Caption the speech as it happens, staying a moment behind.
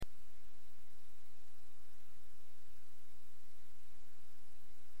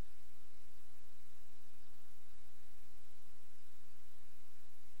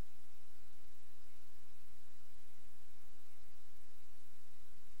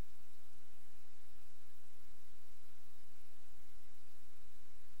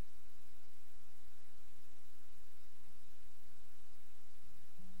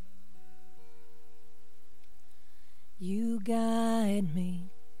guide me,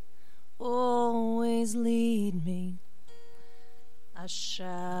 always lead me. I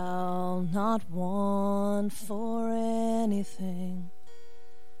shall not want for anything.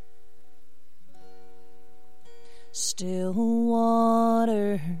 Still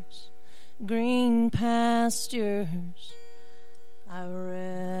waters, green pastures, I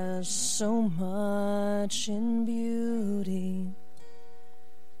rest so much in beauty.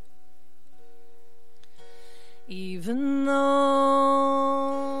 Even though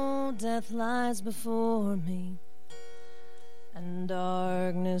death lies before me, and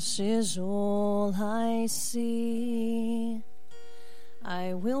darkness is all I see,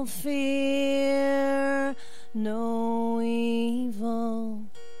 I will fear no evil,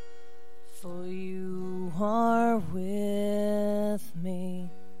 for you are with me.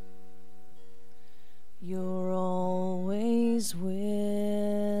 You're always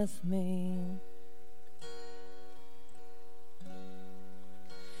with me.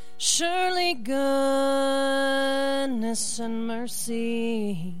 Surely goodness and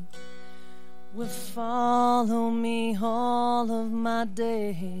mercy will follow me all of my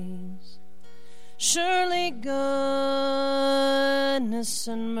days. Surely goodness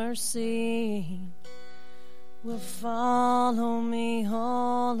and mercy will follow me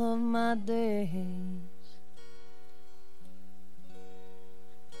all of my days.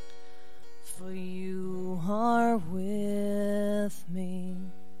 For you are with me.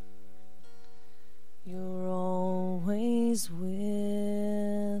 You're always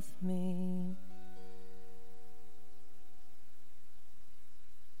with me.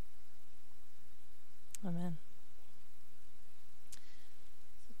 Amen.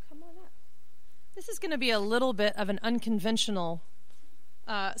 So come on up. This is going to be a little bit of an unconventional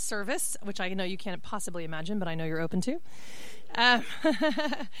service, which I know you can't possibly imagine, but I know you're open to.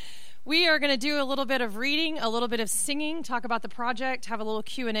 We are going to do a little bit of reading, a little bit of singing, talk about the project, have a little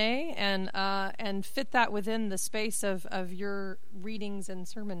Q&A, and fit that within the space of your readings and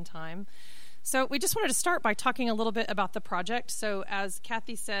sermon time. So we just wanted to start by talking a little bit about the project. So as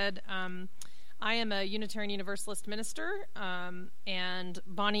Kathy said, I am a Unitarian Universalist minister, and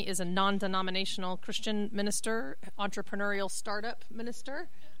Bonnie is a non-denominational Christian minister, entrepreneurial startup minister,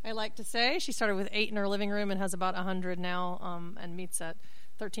 I like to say. She started with 8 in her living room and has about 100 now, and meets at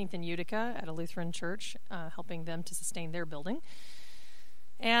 13th in Utica at a Lutheran church, helping them to sustain their building.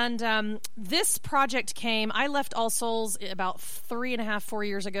 And this project came, I left All Souls about 3.5-4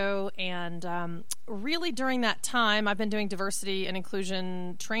 years ago, and really during that time, I've been doing diversity and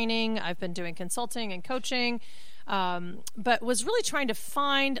inclusion training, I've been doing consulting and coaching, but was really trying to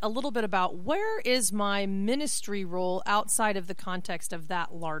find a little bit about where is my ministry role outside of the context of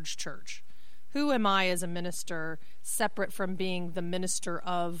that large church. Who am I as a minister, separate from being the minister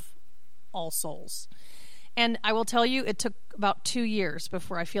of All Souls? And I will tell you, it took about 2 years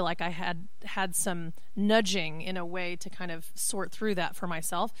before I feel like I had some nudging in a way to kind of sort through that for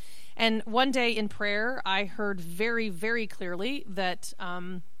myself. And one day in prayer, I heard very, very clearly that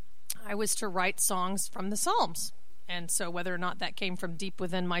I was to write songs from the Psalms. And so whether or not that came from deep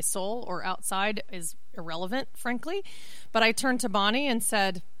within my soul or outside is irrelevant, frankly. But I turned to Bonnie and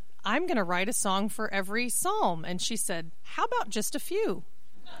said, I'm going to write a song for every psalm. And she said, how about just a few?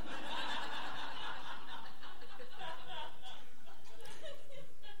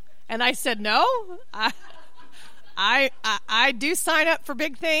 And I said, no, I do sign up for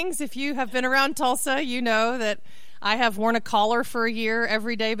big things. If you have been around Tulsa, you know that I have worn a collar for a year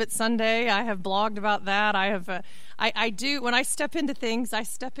every day but Sunday. I have blogged about that. I do, when I step into things, I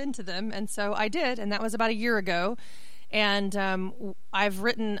step into them. And so I did, and that was about a year ago. And I've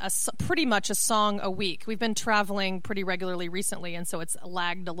written pretty much a song a week. We've been traveling pretty regularly recently, and so it's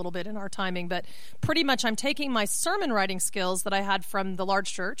lagged a little bit in our timing. But pretty much I'm taking my sermon writing skills that I had from the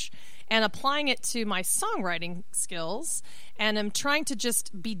large church and applying it to my songwriting skills. And I'm trying to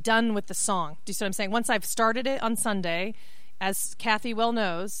just be done with the song. Do you see what I'm saying? Once I've started it on Sunday, as Kathy well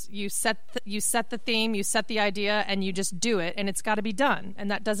knows, you set the theme, you set the idea, and you just do it, and it's got to be done. And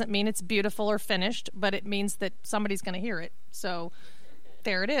that doesn't mean it's beautiful or finished, but it means that somebody's going to hear it. So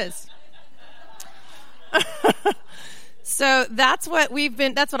there it is. So that's what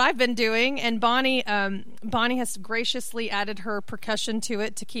I've been doing. And Bonnie has graciously added her percussion to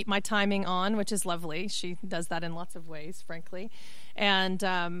it to keep my timing on, which is lovely. She does that in lots of ways, frankly. and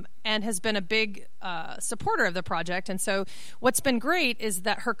has been a big supporter of the project. And so what's been great is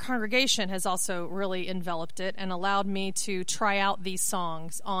that her congregation has also really enveloped it and allowed me to try out these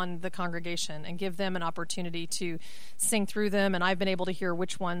songs on the congregation and give them an opportunity to sing through them. And I've been able to hear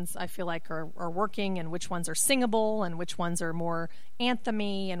which ones I feel like are working and which ones are singable and which ones are more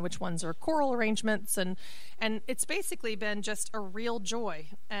anthem-y and which ones are choral arrangements. And it's basically been just a real joy.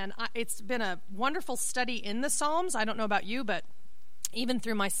 And it's been a wonderful study in the Psalms. I don't know about you, but even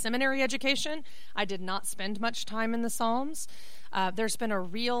through my seminary education, I did not spend much time in the Psalms. There's been a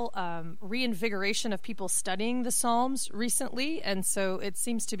real reinvigoration of people studying the Psalms recently, and so it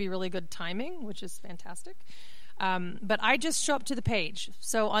seems to be really good timing, which is fantastic. But I just show up to the page.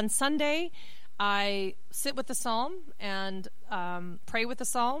 So on Sunday, I sit with the Psalm and pray with the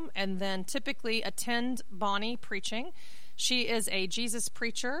Psalm, and then typically attend Bonnie preaching. She is a Jesus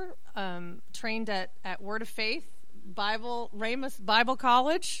preacher, trained at Word of Faith, Ramus Bible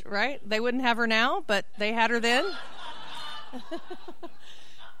College, right? They wouldn't have her now, but they had her then.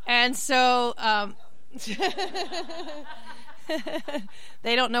 And so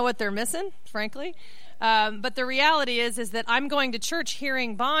they don't know what they're missing, frankly. But the reality is that I'm going to church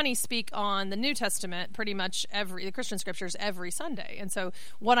hearing Bonnie speak on the New Testament pretty much the Christian scriptures every Sunday. And so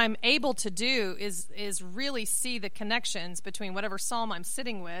what I'm able to do is really see the connections between whatever psalm I'm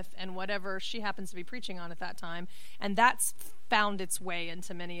sitting with and whatever she happens to be preaching on at that time. And that's found its way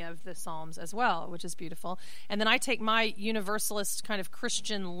into many of the psalms as well, which is beautiful. And then I take my universalist kind of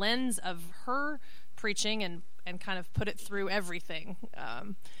Christian lens of her preaching and kind of put it through everything.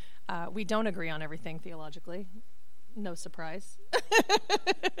 We don't agree on everything theologically. No surprise.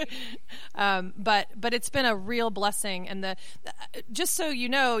 But it's been a real blessing. And just so you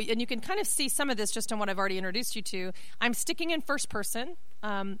know, and you can kind of see some of this just on what I've already introduced you to, I'm sticking in first person.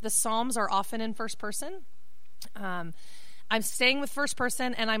 The Psalms are often in first person. I'm staying with first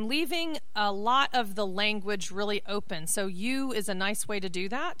person, and I'm leaving a lot of the language really open. So you is a nice way to do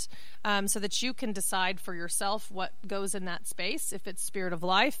that, so that you can decide for yourself what goes in that space, if it's Spirit of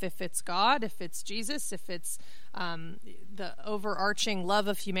Life, if it's God, if it's Jesus, if it's the overarching love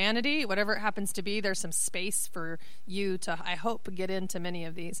of humanity, whatever it happens to be. There's some space for you to, I hope, get into many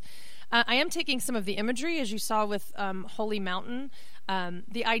of these. I am taking some of the imagery, as you saw with Holy Mountain.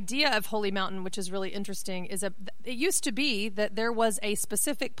 The idea of Holy Mountain, which is really interesting, is it used to be that there was a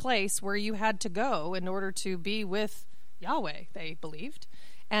specific place where you had to go in order to be with Yahweh, they believed.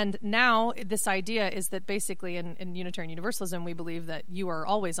 And now this idea is that basically in Unitarian Universalism, we believe that you are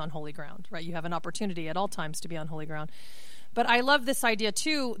always on holy ground, right? You have an opportunity at all times to be on holy ground. But I love this idea,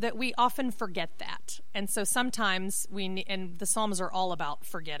 too, that we often forget that. And so sometimes and the Psalms are all about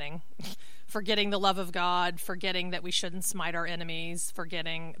forgetting. Forgetting the love of God, forgetting that we shouldn't smite our enemies,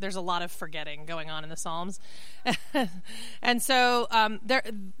 there's a lot of forgetting going on in the Psalms. And so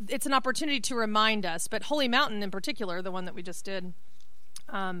it's an opportunity to remind us. But Holy Mountain in particular, the one that we just did,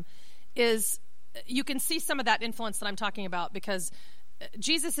 is you can see some of that influence that I'm talking about, because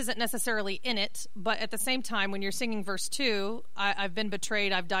Jesus isn't necessarily in it, but at the same time, when you're singing verse 2, I've been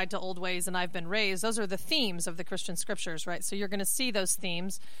betrayed, I've died to old ways, and I've been raised, those are the themes of the Christian scriptures, right? So you're going to see those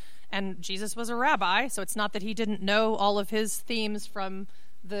themes. And Jesus was a rabbi, so it's not that he didn't know all of his themes from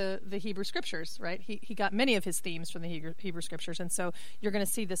the Hebrew scriptures, right? He got many of his themes from the Hebrew scriptures, and so you're going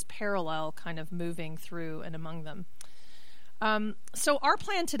to see this parallel kind of moving through and among them. So our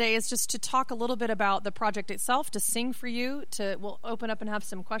plan today is just to talk a little bit about the project itself, to sing for you. We'll open up and have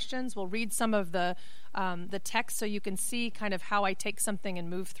some questions. We'll read some of the text so you can see kind of how I take something and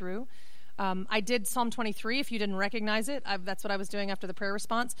move through. I did Psalm 23. If you didn't recognize it, that's what I was doing after the prayer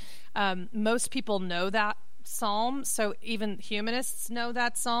response. Most people know that psalm, so even humanists know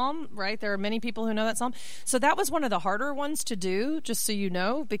that psalm, right? There are many people who know that psalm. So that was one of the harder ones to do, just so you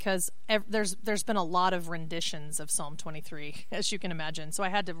know, because there's been a lot of renditions of Psalm 23, as you can imagine. So I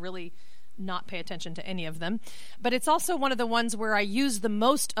had to really not pay attention to any of them. But it's also one of the ones where I use the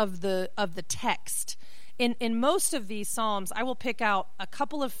most of the text. In most of these psalms, I will pick out a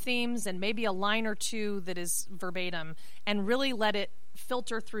couple of themes and maybe a line or two that is verbatim and really let it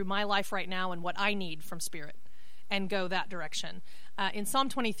filter through my life right now and what I need from Spirit and go that direction. In Psalm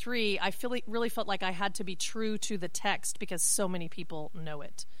 23, I really felt like I had to be true to the text because so many people know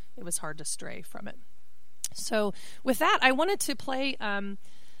it. It was hard to stray from it. So with that, I wanted to play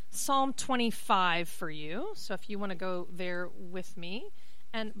Psalm 25 for you. So if you want to go there with me.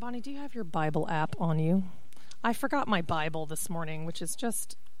 And Bonnie, do you have your Bible app on you? I forgot my Bible this morning, which is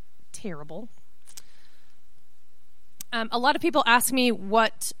just terrible. A lot of people ask me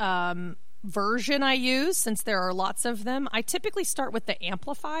what version I use, since there are lots of them, I typically start with the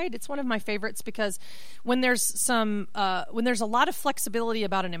Amplified. It's one of my favorites because when there's a lot of flexibility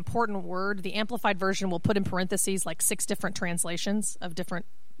about an important word, the Amplified version will put in parentheses like 6 different translations of different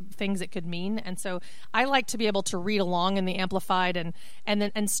things it could mean. And so I like to be able to read along in the Amplified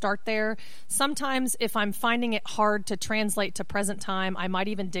and start there. Sometimes if I'm finding it hard to translate to present time, I might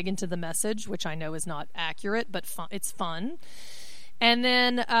even dig into the Message, which I know is not accurate, but it's fun. And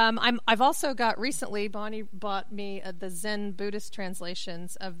then I've also got recently, Bonnie bought me the Zen Buddhist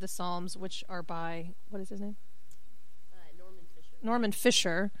translations of the Psalms, which are by, what is his name? Norman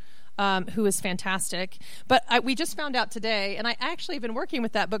Fisher, who is fantastic. But we just found out today, and I actually have been working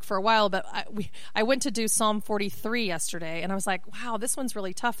with that book for a while, but I went to do Psalm 43 yesterday, and I was like, wow, this one's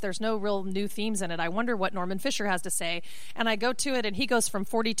really tough. There's no real new themes in it. I wonder what Norman Fisher has to say. And I go to it, and he goes from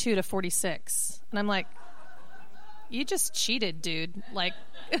 42 to 46. And I'm like, you just cheated, dude. Like,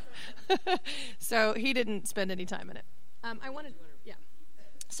 so he didn't spend any time in it.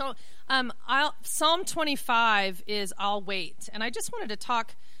 So Psalm 25 is I'll wait. And I just wanted to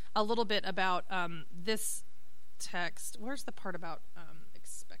talk a little bit about this text. Where's the part about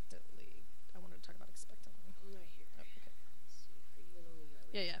expectantly? I wanted to talk about expectantly. Right here. Oh,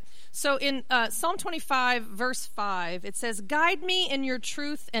 okay. Yeah. So in Psalm 25, verse 5, it says, "Guide me in your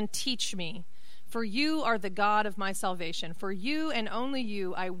truth and teach me. For you are the God of my salvation. For you and only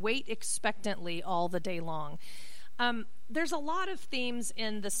you I wait expectantly all the day long." There's a lot of themes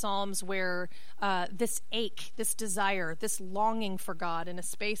in the Psalms where this ache, this desire, this longing for God in a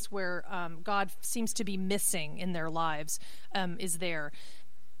space where God seems to be missing in their lives is there.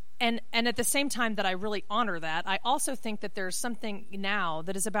 And at the same time that I really honor that, I also think that there's something now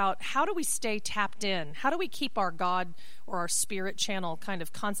that is about how do we stay tapped in? How do we keep our God or our spirit channel kind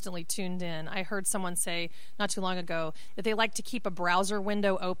of constantly tuned in? I heard someone say not too long ago that they like to keep a browser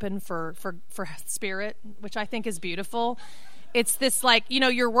window open for spirit, which I think is beautiful. It's this like,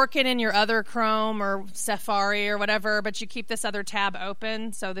 you're working in your other Chrome or Safari or whatever, but you keep this other tab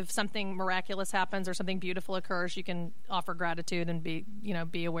open so that if something miraculous happens or something beautiful occurs, you can offer gratitude and be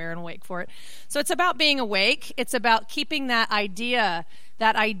aware and awake for it. So it's about being awake. It's about keeping that idea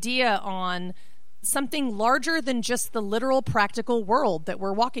on something larger than just the literal practical world that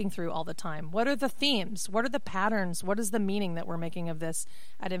we're walking through all the time. What are the themes? What are the patterns? What is the meaning that we're making of this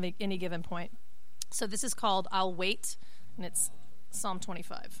at any given point? So this is called I'll Wait. And it's Psalm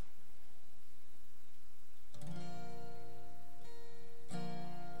 25.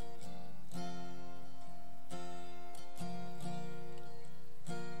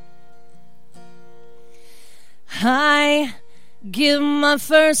 I give my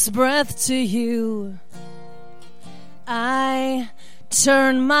first breath to you. I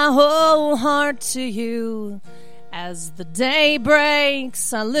turn my whole heart to you. As the day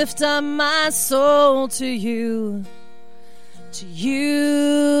breaks, I lift up my soul to you. To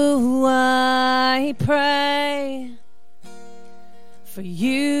you I pray, for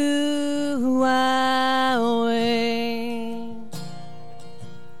you I wait.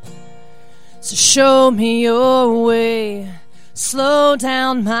 So show me your way, slow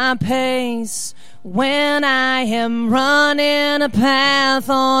down my pace when I am running a path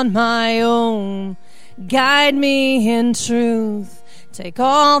on my own. Guide me in truth, take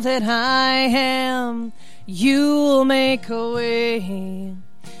all that I am. You'll make a way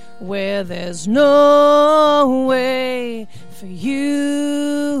where there's no way. For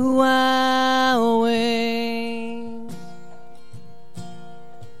you I'll wait.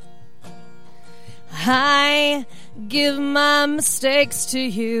 I give my mistakes to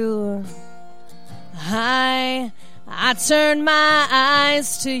you. I turn my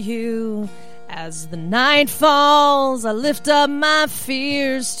eyes to you. As the night falls, I lift up my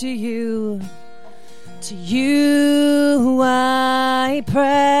fears to you. To you I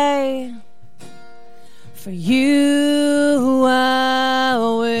pray, for you I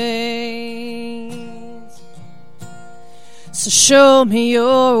wait. So show me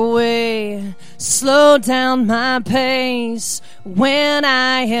your way, slow down my pace when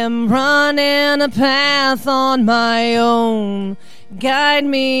I am running a path on my own. Guide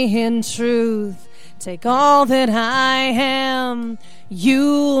me in truth, take all that I am.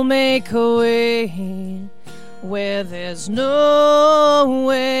 You'll make a way where there's no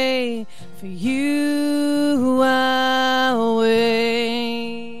way. For you I'll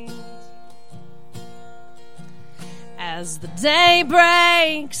wait. As the day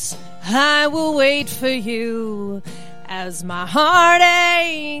breaks, I will wait for you. As my heart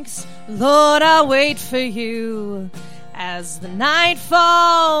aches, Lord, I'll wait for you. As the night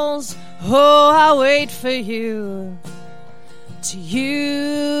falls, oh, I'll wait for you. To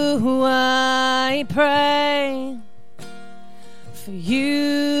you I pray, for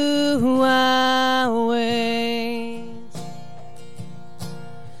you I wait.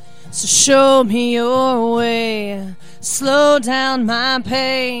 So show me your way, slow down my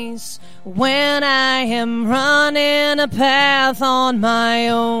pace when I am running a path on my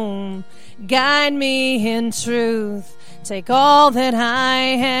own. Guide me in truth, take all that I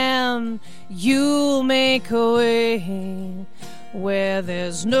am, you'll make a way where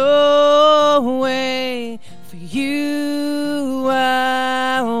there's no way. For you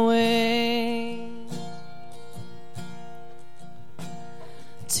I wait.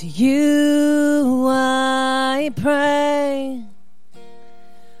 To you I pray,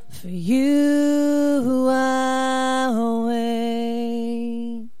 for you I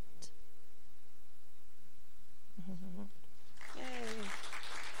wait. Yay.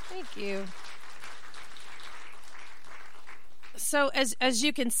 Thank you. So as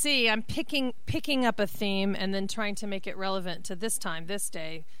you can see, I'm picking up a theme and then trying to make it relevant to this time, this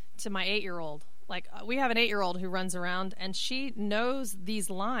day, to my 8-year-old. Like, we have an 8-year-old who runs around, and she knows these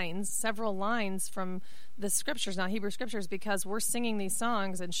lines, several lines from the scriptures now, Hebrew scriptures, because we're singing these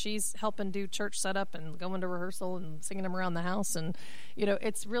songs, and she's helping do church setup and going to rehearsal and singing them around the house. And, you know,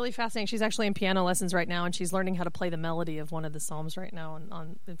 it's really fascinating. She's actually in piano lessons right now, and she's learning how to play the melody of one of the psalms right now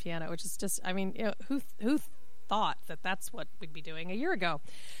on the piano, which is just, I mean, you know, who thought that that's what we'd be doing a year ago?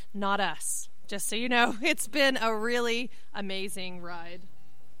 Not us. Just so you know, it's been a really amazing ride.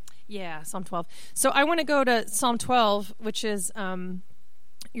 Yeah, Psalm 12. So I want to go to Psalm 12, which is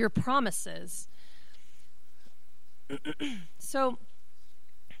your promises. So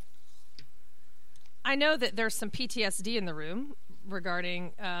I know that there's some PTSD in the room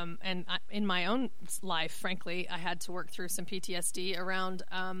regarding, and in my own life, frankly, I had to work through some PTSD around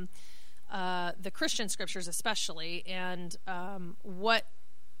the Christian scriptures especially, and what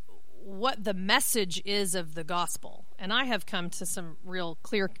the message is of the gospel. And I have come to some real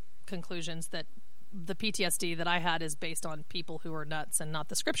clear conclusions that the PTSD that I had is based on people who are nuts and not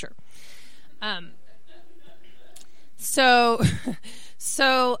the scripture. So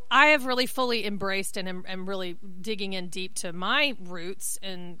I have really fully embraced and am really digging in deep to my roots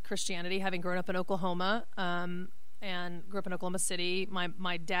in Christianity, having grown up in Oklahoma, and grew up in Oklahoma City.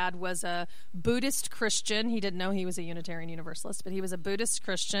 My dad was a Buddhist Christian. He didn't know he was a Unitarian Universalist, but he was a Buddhist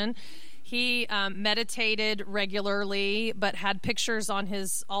Christian. He meditated regularly, but had pictures on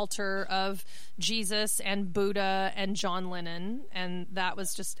his altar of Jesus and Buddha and John Lennon, and that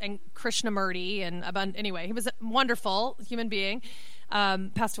was just, and Krishnamurti, and anyway, he was a wonderful human being.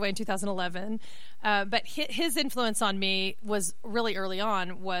 Passed away in 2011. But his influence on me was really early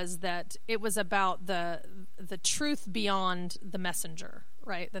on, was that it was about the truth beyond the messenger,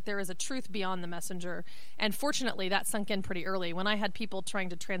 right? That there is a truth beyond the messenger. And fortunately, that sunk in pretty early when I had people trying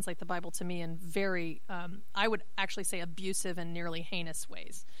to translate the Bible to me in very, I would actually say, abusive and nearly heinous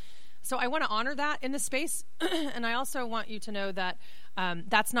ways. So I want to honor that in this space, and I also want you to know that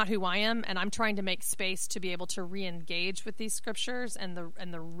that's not who I am, and I'm trying to make space to be able to re-engage with these scriptures, and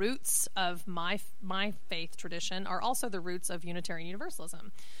the roots of my faith tradition are also the roots of Unitarian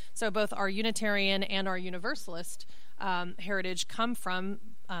Universalism. So both our Unitarian and our Universalist heritage come from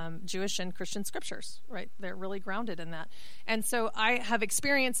Jewish and Christian scriptures, right? They're really grounded in that. And so I have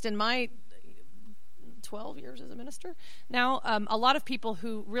experienced in my 12 years as a minister now, a lot of people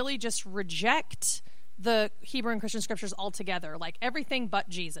who really just reject the Hebrew and Christian scriptures altogether, like everything but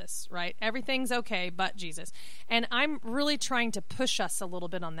Jesus, right? Everything's okay but Jesus. And I'm really trying to push us a little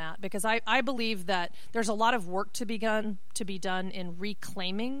bit on that, because I believe that there's a lot of work to be done in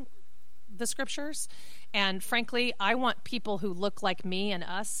reclaiming the scriptures. And frankly, I want people who look like me and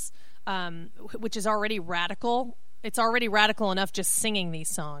us, which is already radical. It's already radical enough just singing these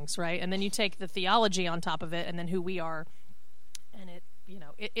songs, right? And then you take the theology on top of it, and then who we are, and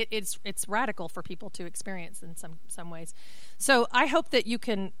it's radical for people to experience in some ways. So I hope that you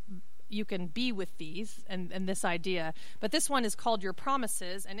can be with these and this idea. But this one is called Your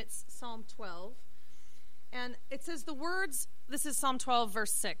Promises, and it's Psalm 12. And it says the words, this is Psalm 12,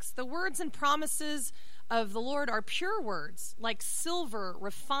 verse 6. The words and promises of the Lord are pure words, like silver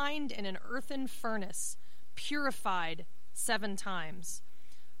refined in an earthen furnace, purified 7 times.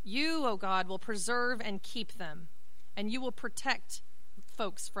 You, O God, will preserve and keep them, and you will protect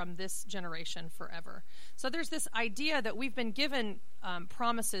folks from this generation forever. So there's this idea that we've been given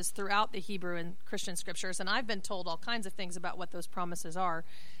promises throughout the Hebrew and Christian scriptures, and I've been told all kinds of things about what those promises are.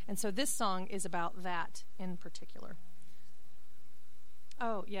 And so this song is about that in particular.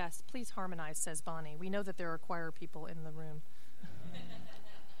 Oh, yes, please harmonize, says Bonnie. We know that there are choir people in the room.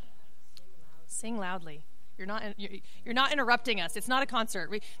 Sing loudly. You're not interrupting us. It's not a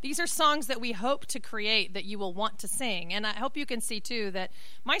concert. These are songs that we hope to create that you will want to sing. And I hope you can see, too, that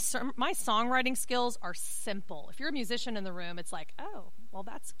my songwriting skills are simple. If you're a musician in the room, it's like, oh, well,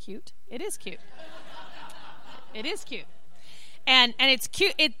 that's cute. It is cute. It is cute. And it's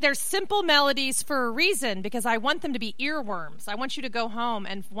cute. They're simple melodies for a reason, because I want them to be earworms. I want you to go home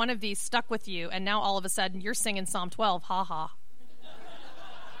and one of these stuck with you, and now all of a sudden you're singing Psalm 12. Ha ha.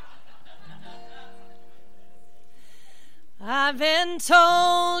 I've been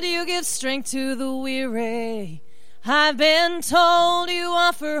told you give strength to the weary. I've been told you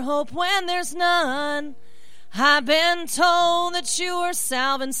offer hope when there's none. I've been told that you are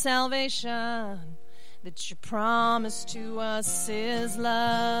salve and salvation, that your promise to us is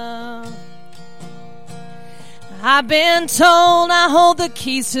love. I've been told I hold the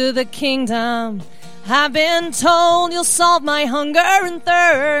keys to the kingdom. I've been told you'll solve my hunger and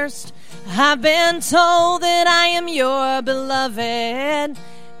thirst. I've been told that I am your beloved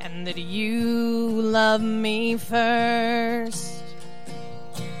and that you love me first.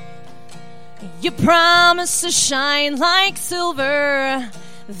 You promise to shine like silver.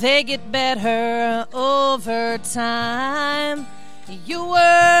 They get better over time. Your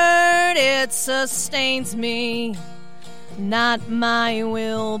word, it sustains me. Not my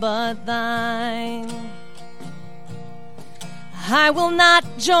will, but thine. I will not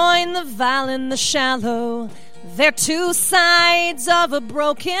join the vile and the shallow. They're two sides of a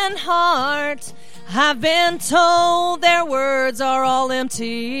broken heart. I've been told their words are all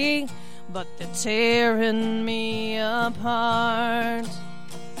empty, but they're tearing me apart.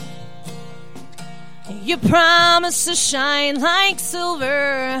 You promise to shine like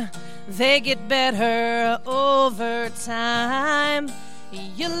silver. They get better over time.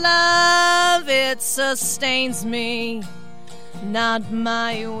 Your love, it sustains me. Not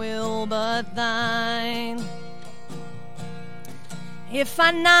my will, but thine. If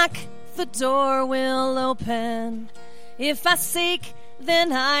I knock, the door will open. If I seek,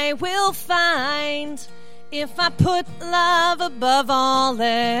 then I will find. If I put love above all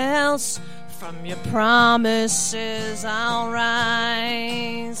else, from your promises I'll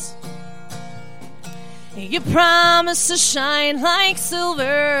rise. You promise to shine like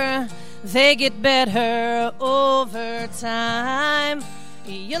silver. They get better over time.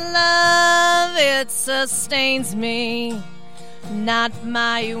 Your love, it sustains me. Not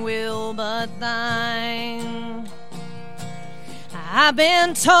my will, but thine. I've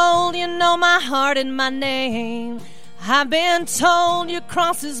been told you know my heart and my name. I've been told your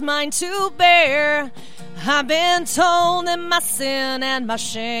cross is mine to bear. I've been told that my sin and my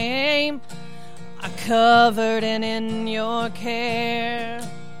shame are covered and in your care.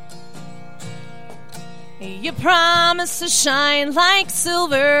 You promise to shine like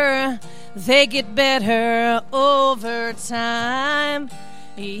silver. They get better over time.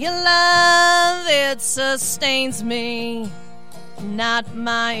 Your love, it sustains me. Not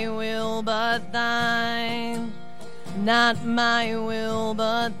my will, but thine. Not my will,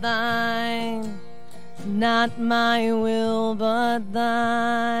 but thine. Not my will, but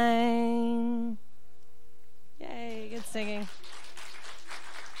thine. Yay, good singing.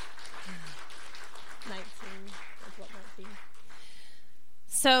 19.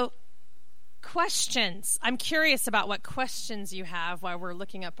 So, questions. I'm curious about what questions you have while we're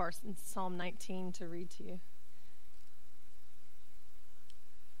looking up our Psalm 19 to read to you.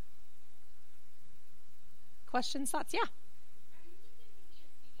 Questions, thoughts? Yeah.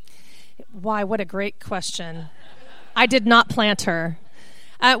 Why, what a great question. I did not plant her.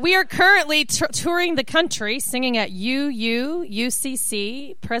 We are currently touring the country, singing at UU,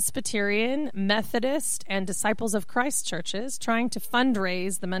 UCC, Presbyterian, Methodist, and Disciples of Christ churches, trying to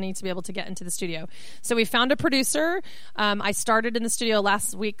fundraise the money to be able to get into the studio. So we found a producer. I started in the studio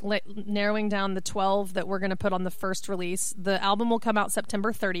last week, narrowing down the 12 that we're going to put on the first release. The album will come out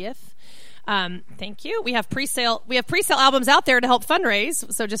September 30th. Thank you. We have pre-sale albums out there to help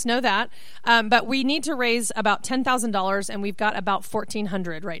fundraise, so just know that. But we need to raise about $10,000, and we've got about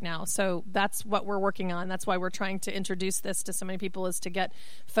 $1,400 right now. So that's what we're working on. That's why we're trying to introduce this to so many people, is to get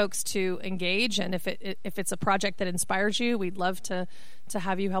folks to engage. And if it's a project that inspires you, we'd love to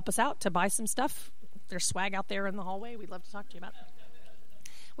have you help us out to buy some stuff. There's swag out there in the hallway. We'd love to talk to you about it.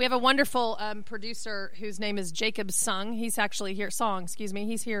 We have a wonderful producer whose name is Jacob Sung. He's actually here.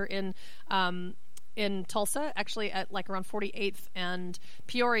 He's here in Tulsa, actually at like around 48th and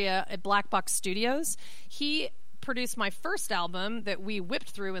Peoria at Black Box Studios. He produced my first album that we whipped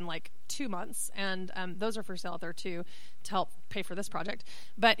through in like 2 months, and those are for sale out there too. to help pay for this project.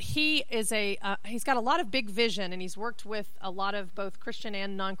 But he is he's got a lot of big vision, and he's worked with a lot of both Christian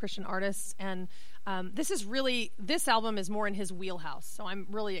and non-Christian artists. And this album is more in his wheelhouse. So I'm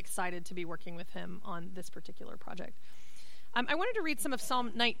really excited to be working with him on this particular project. I wanted to read some of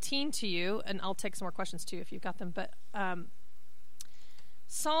Psalm 19 to you, and I'll take some more questions too if you've got them. But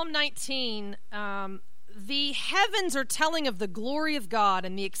Psalm 19, the heavens are telling of the glory of God,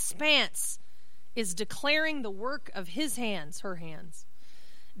 and the expanse is declaring the work of his hands, her hands.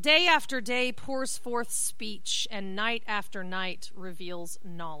 Day after day pours forth speech, and night after night reveals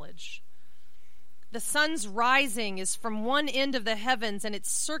knowledge. The sun's rising is from one end of the heavens and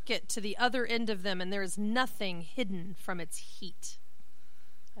its circuit to the other end of them, and there is nothing hidden from its heat.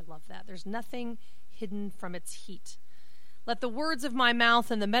 I love that. There's nothing hidden from its heat. Let the words of my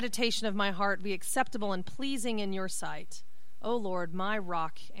mouth and the meditation of my heart be acceptable and pleasing in your sight, O Lord, my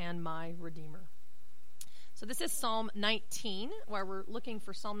rock and my redeemer. So this is Psalm 19, where we're looking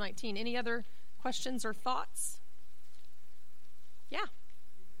for Psalm 19. Any other questions or thoughts? Yeah.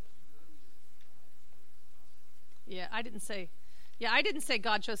 I didn't say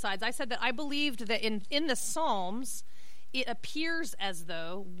God chose sides. I said that I believed that in the Psalms, it appears as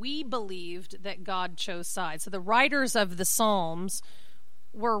though we believed that God chose sides. So the writers of the Psalms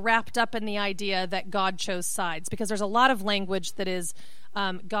were wrapped up in the idea that God chose sides, because there's a lot of language that is,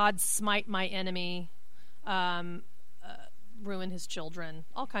 God smite my enemy, ruin his children,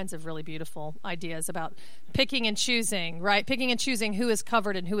 all kinds of really beautiful ideas about picking and choosing, right? Picking and choosing who is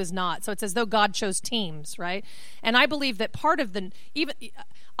covered and who is not. So it's as though God chose teams, right? And I believe that part of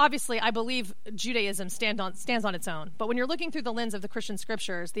obviously I believe Judaism stands on its own. But when you're looking through the lens of the Christian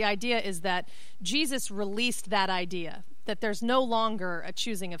scriptures, the idea is that Jesus released that idea, that there's no longer a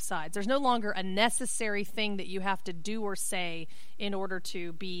choosing of sides. There's no longer a necessary thing that you have to do or say in order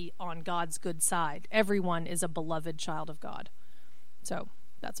to be on God's good side. Everyone is a beloved child of God. So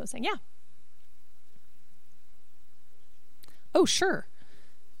that's what I was saying. Yeah. Oh, sure.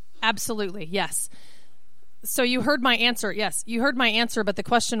 Absolutely. Yes. So you heard my answer. Yes, you heard my answer, but the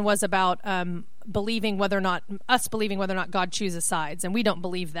question was about believing whether or not God chooses sides, and we don't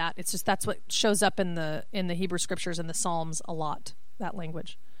believe that. It's just that's what shows up in the Hebrew scriptures and the Psalms a lot, that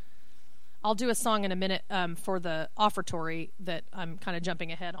language. I'll do a song in a minute for the offertory that I'm kind of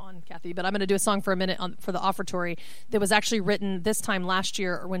jumping ahead on, Kathy, but I'm going to do a song for a minute for the offertory that was actually written this time last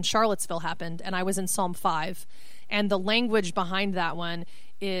year when Charlottesville happened, and I was in Psalm 5, and the language behind that one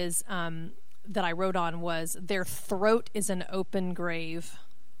is that I wrote on was, their throat is an open grave.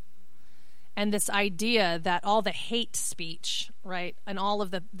 And this idea that all the hate speech, right, and all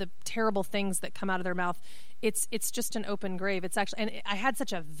of the terrible things that come out of their mouth, it's just an open grave. It's actually, and I had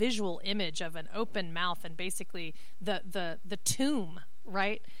such a visual image of an open mouth and basically the tomb,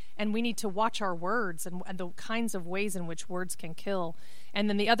 right? And we need to watch our words and the kinds of ways in which words can kill. And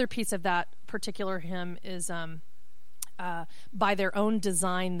then the other piece of that particular hymn is by their own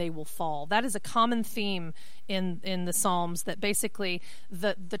design they will fall. That is a common theme in the Psalms, that basically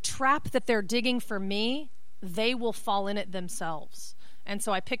the trap that they're digging for me, they will fall in it themselves. And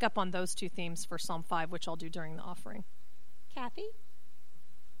so I pick up on those two themes for Psalm 5, which I'll do during the offering. Kathy?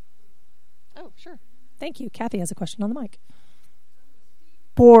 Oh, sure. Thank you. Kathy has a question on the mic.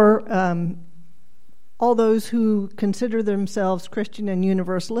 For all those who consider themselves Christian and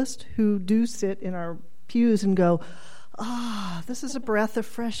Universalist, who do sit in our pews and go, this is a breath of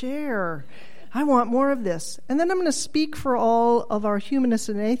fresh air. I want more of this. And then I'm going to speak for all of our humanists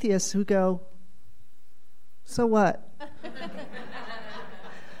and atheists who go, so what?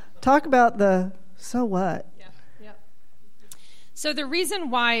 Talk about the so what. Yeah. So the reason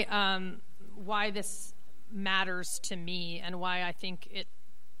why this matters to me and why I think it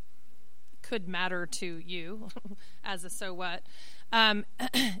could matter to you as a so what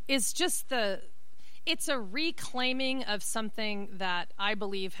is just it's a reclaiming of something that I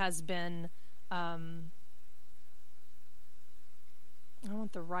believe has been, I don't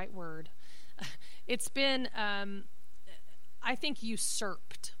want the right word. It's been, I think,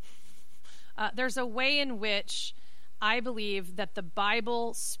 usurped. There's a way in which I believe that the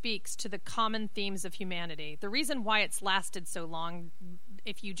Bible speaks to the common themes of humanity. The reason why it's lasted so long,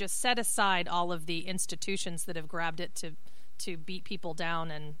 if you just set aside all of the institutions that have grabbed it to beat people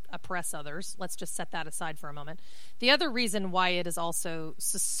down and oppress others. Let's just set that aside for a moment. The other reason why it has also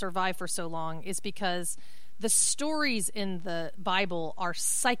survived for so long is because the stories in the Bible are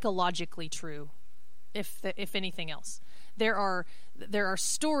psychologically true, if anything else. There are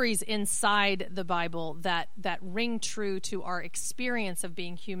stories inside the Bible that ring true to our experience of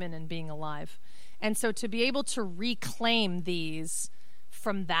being human and being alive. And so to be able to reclaim these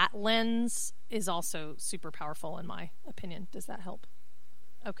from that lens is also super powerful in my opinion. Does that help?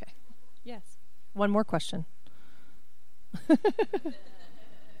 Okay. Yes. One more question.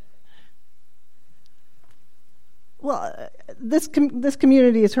 Well, this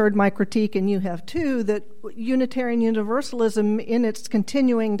community has heard my critique, and you have too, that Unitarian Universalism, in its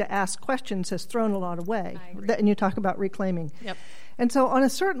continuing to ask questions, has thrown a lot away. And you talk about reclaiming. Yep. And so on a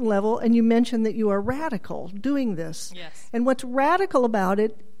certain level, and you mentioned that you are radical doing this. Yes. And what's radical about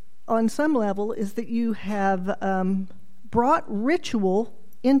it, on some level, is that you have brought ritual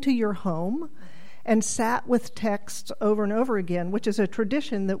into your home and sat with texts over and over again, which is a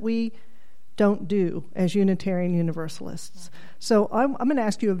tradition that we don't do as Unitarian Universalists. So I'm going to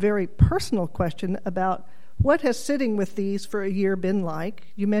ask you a very personal question about what has sitting with these for a year been like.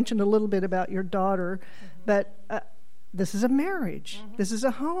 You mentioned a little bit about your daughter, but this is a marriage. This is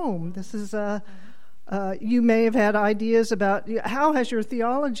a home. This is a... you may have had ideas about how has your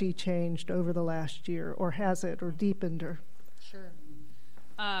theology changed over the last year, or has it, or deepened, or... Sure.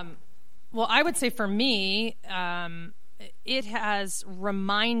 Well, I would say for me... it has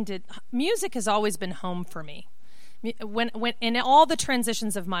reminded, music has always been home for me. When in all the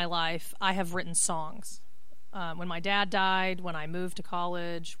transitions of my life, I have written songs. When my dad died, when I moved to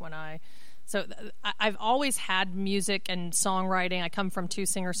college, I've always had music and songwriting. I come from two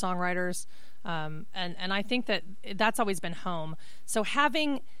singer-songwriters, and I think that's always been home. So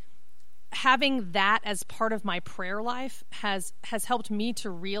having that as part of my prayer life has helped me to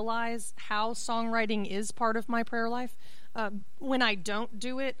realize how songwriting is part of my prayer life. When I don't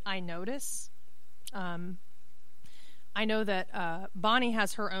do it, I notice. I know that Bonnie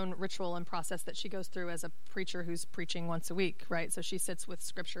has her own ritual and process that she goes through as a preacher who's preaching once a week, right? So she sits with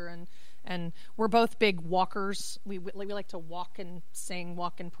scripture, and we're both big walkers. We like to walk and sing,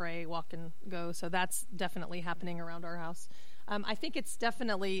 walk and pray, walk and go. So that's definitely happening around our house. I think it's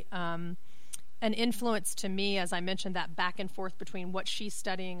definitely an influence to me, as I mentioned, that back and forth between what she's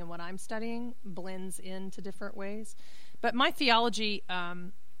studying and what I'm studying blends into different ways. But my theology has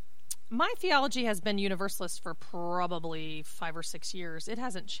been Universalist for probably 5 or 6 years. It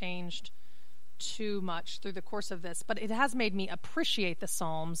hasn't changed too much through the course of this, but it has made me appreciate the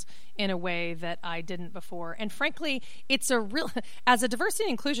Psalms in a way that I didn't before. And frankly, it's as a diversity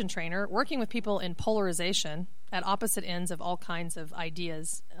and inclusion trainer, working with people in polarization at opposite ends of all kinds of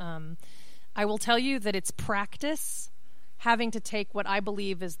ideas, I will tell you that it's practice having to take what I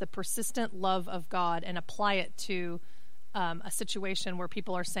believe is the persistent love of God and apply it to a situation where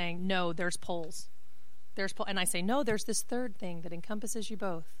people are saying, no, there's poles. And I say, no, there's this third thing that encompasses you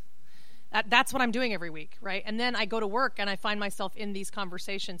both. That's what I'm doing every week, right? And then I go to work and I find myself in these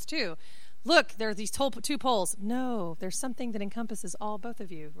conversations too. Look, there are these two poles. No, there's something that encompasses both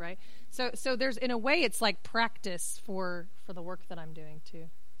of you, right? So there's, in a way, it's like practice for the work that I'm doing too.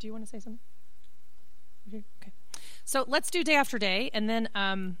 Do you want to say something? Okay. So let's do day after day, and then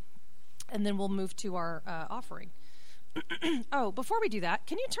we'll move to our offering. Oh, before we do that,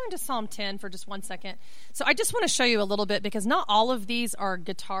 can you turn to Psalm 10 for just 1 second? So I just want to show you a little bit, because not all of these are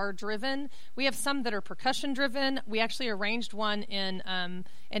guitar-driven. We have some that are percussion-driven. We actually arranged one in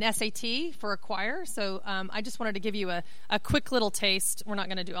SAT for a choir. So I just wanted to give you a quick little taste. We're not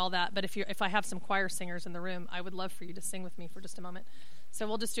going to do all that, but if I have some choir singers in the room, I would love for you to sing with me for just a moment. So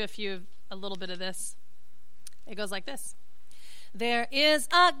we'll just do a little bit of this. It goes like this. There is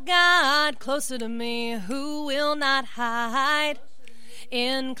a God closer to me who will not hide,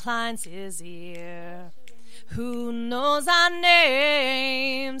 inclines his ear, who knows our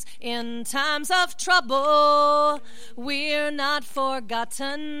names in times of trouble. We're not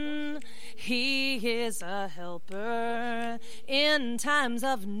forgotten. He is a helper in times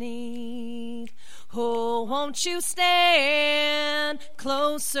of need. Oh, won't you stand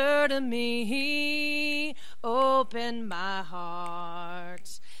closer to me? Open my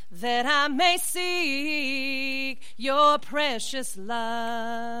heart that I may seek your precious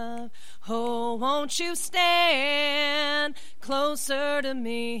love. Oh, won't you stand closer to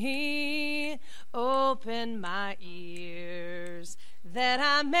me? Open my ears that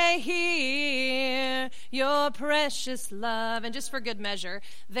I may hear your precious love. And just for good measure,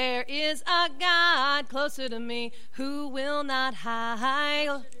 there is a God closer to me who will not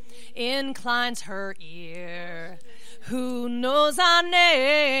hide, inclines her ear, who knows our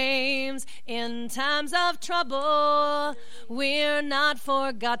names in times of trouble. We're not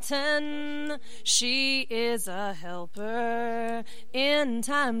forgotten. She is a helper in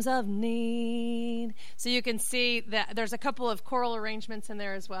times of need. So you can see that there's a couple of choral arrangements in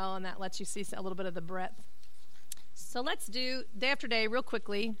there as well, and that lets you see a little bit of the breadth. So let's do day after day real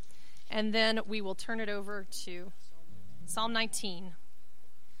quickly, and then we will turn it over to Psalm 19.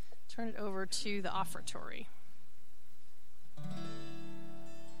 turn it over to the offertory.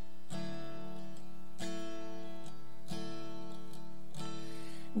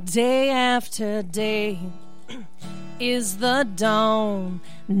 Day after day is the dawn,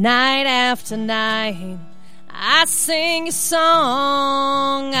 night after night I sing a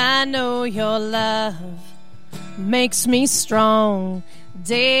song. I know your love makes me strong.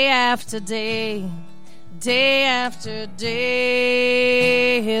 Day after day, day after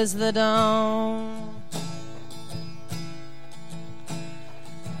day is the dawn.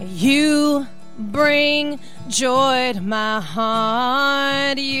 You bring joy to my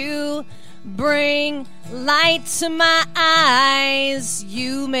heart. You bring light to my eyes.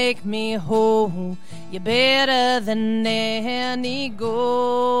 You make me whole. You're better than any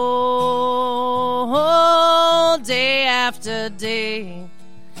gold. Day after day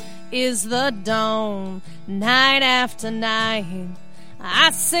is the dawn, night after night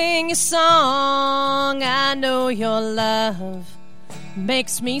I sing a song. I know your love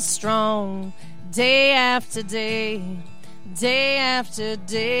makes me strong. Day after day, day after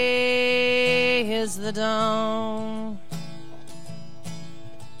day is the dawn.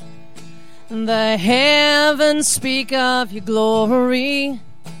 The heavens speak of your glory.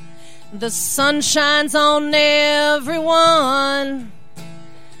 The sun shines on everyone.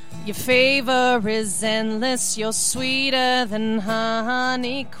 Your favor is endless. You're sweeter than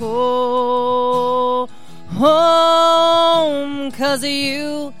honeycomb. 'Cause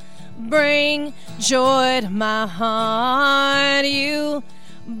you bring joy to my heart. You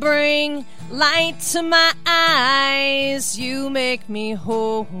bring light to my eyes. You make me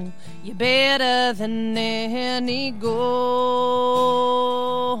whole. You're better than any gold.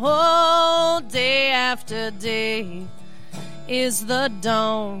 Day after day is the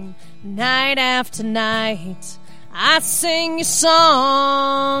dawn, night after night I sing a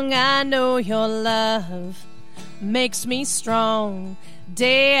song. I know your love makes me strong.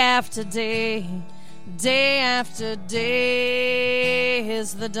 Day after day, day after day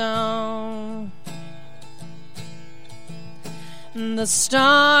is the dawn. The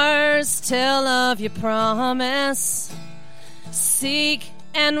stars tell of your promise. Seek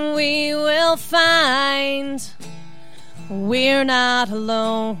and we will find. We're not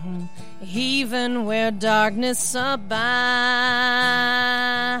alone, even where darkness abides.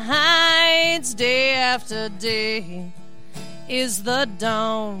 Day after day is the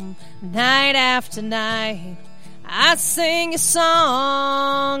dawn, night after night I sing a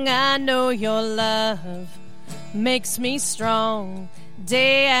song. I know your love makes me strong.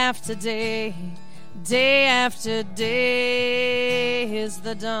 Day after day, day after day is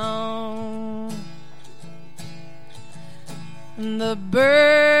the dawn. The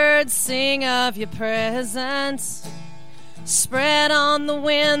birds sing of your presence, spread on the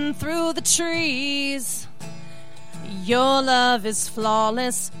wind through the trees. Your love is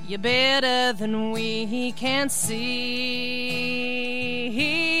flawless. You're better than we can see.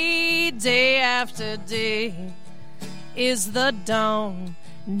 Day after day is the dawn,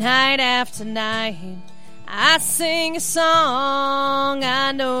 night after night I sing a song.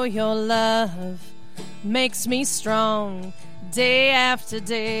 I know your love makes me strong. Day after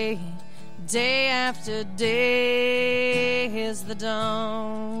day, day after day is the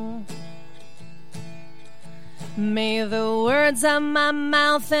dawn. May the words of my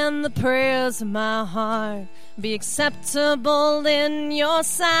mouth and the prayers of my heart be acceptable in your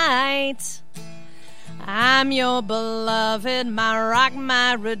sight. I'm your beloved, my rock,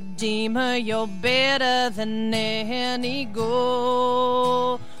 my redeemer. You're better than any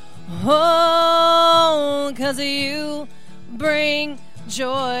gold. 'Cause you bring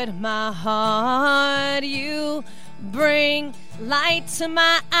joy to my heart. You bring light to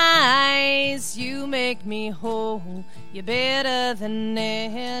my eyes. You make me whole. You're better than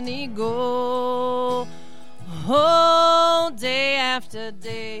any gold. Day after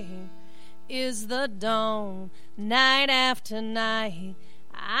day is the dawn, night after night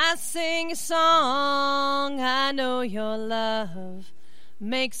I sing a song. I know your love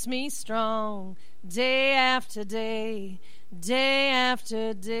makes me strong. Day after day, day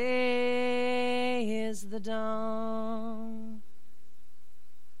after day is the dawn.